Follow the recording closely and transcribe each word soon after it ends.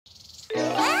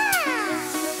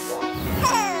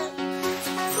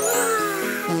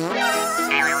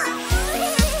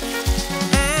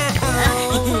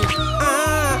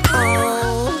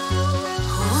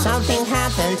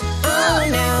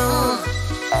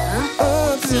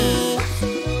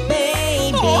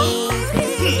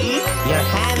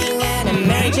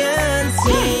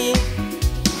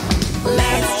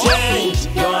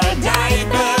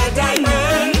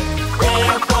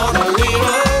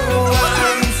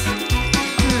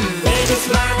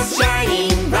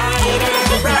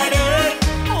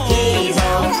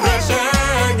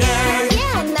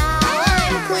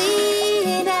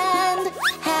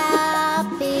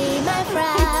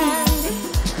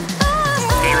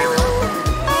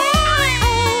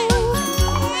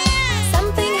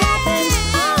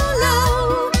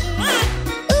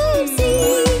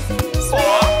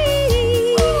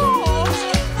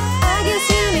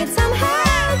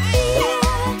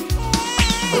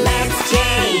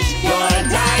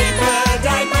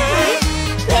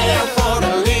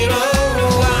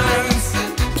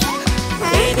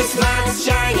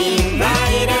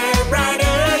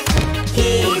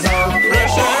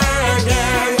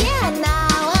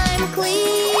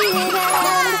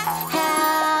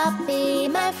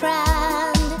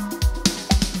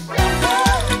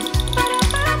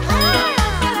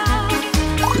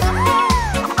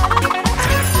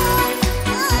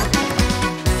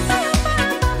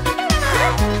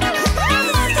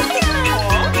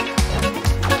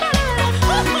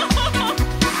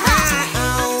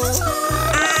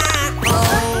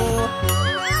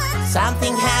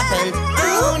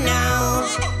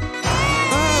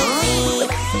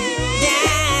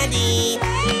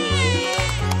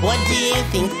I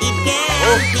think it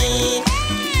can be.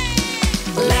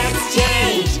 Let's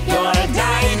change your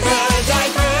diaper.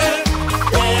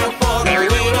 They're for the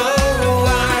little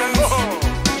ones.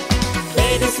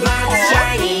 Baby smile's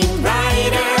shining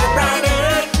brighter.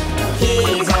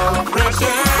 He's all fresh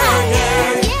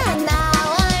again. Yeah,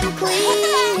 now I'm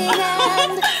clean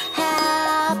and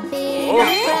happy, my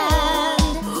friend.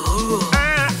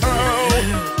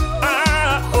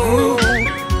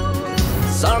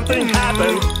 Something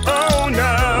happened. Oh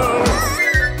no!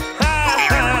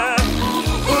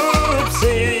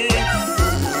 Oopsie!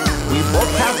 We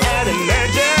both have an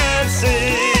emergency.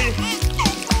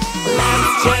 Let's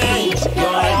change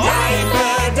your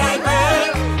diaper.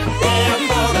 They're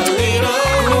for the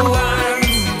little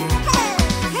ones.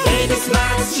 Baby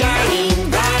smile's shining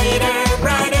brighter.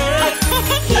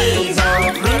 He's all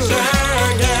fresh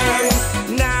again.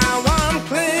 Now I'm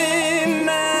clean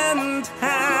and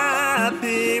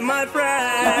happy, my friend.